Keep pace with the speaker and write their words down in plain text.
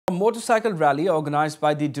motorcycle rally organized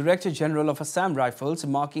by the Director General of Assam Rifles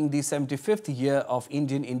marking the 75th year of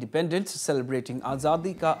Indian independence celebrating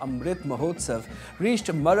Azadi Ka Amrit Mahotsav reached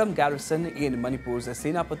Maram Garrison in Manipur's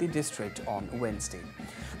Senapati district on Wednesday.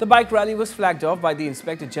 The bike rally was flagged off by the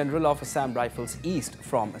Inspector General of Assam Rifles East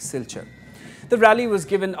from Silchar. The rally was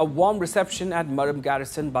given a warm reception at Maram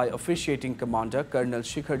Garrison by officiating Commander Colonel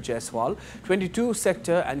Shikhar Jaiswal, 22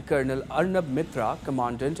 Sector, and Colonel Arnab Mitra,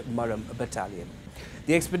 Commandant Maram Battalion.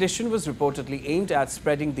 The expedition was reportedly aimed at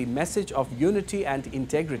spreading the message of unity and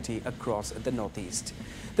integrity across the Northeast.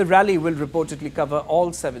 The rally will reportedly cover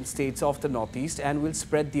all 7 states of the Northeast and will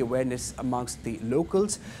spread the awareness amongst the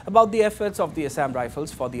locals about the efforts of the Assam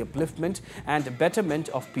Rifles for the upliftment and betterment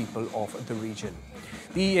of people of the region.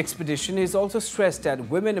 The expedition is also stressed at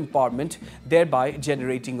women empowerment, thereby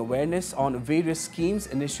generating awareness on various schemes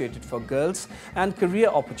initiated for girls and career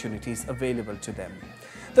opportunities available to them.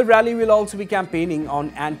 The rally will also be campaigning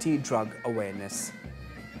on anti-drug awareness.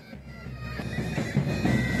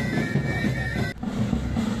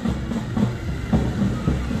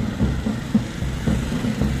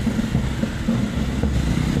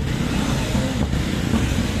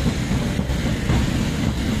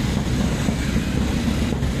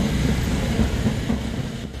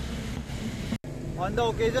 On the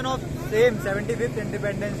occasion of same 75th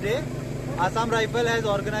Independence Day, Assam Rifle has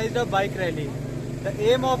organized a bike rally. The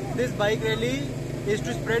aim of this bike rally is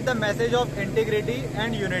to spread the message of integrity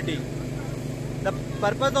and unity. The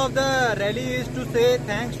purpose of the rally is to say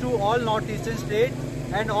thanks to all northeastern states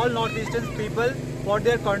and all northeastern people for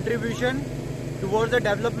their contribution towards the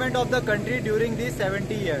development of the country during these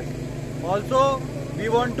 70 years. Also, we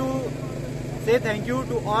want to say thank you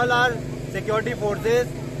to all our security forces,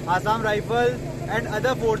 Assam Rifles and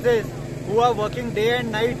other forces who are working day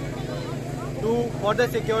and night for the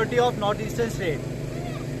security of northeastern states.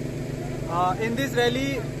 In this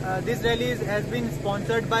rally has been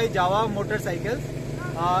sponsored by Java Motorcycles.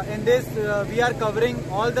 In this, we are covering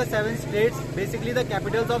all the 7 states, basically the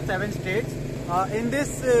capitals of 7 states. In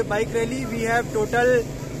this bike rally, we have total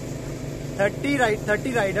 30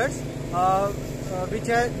 riders.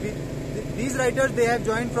 These riders, they have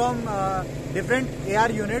joined from different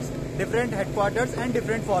AR units, different headquarters and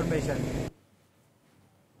different formations.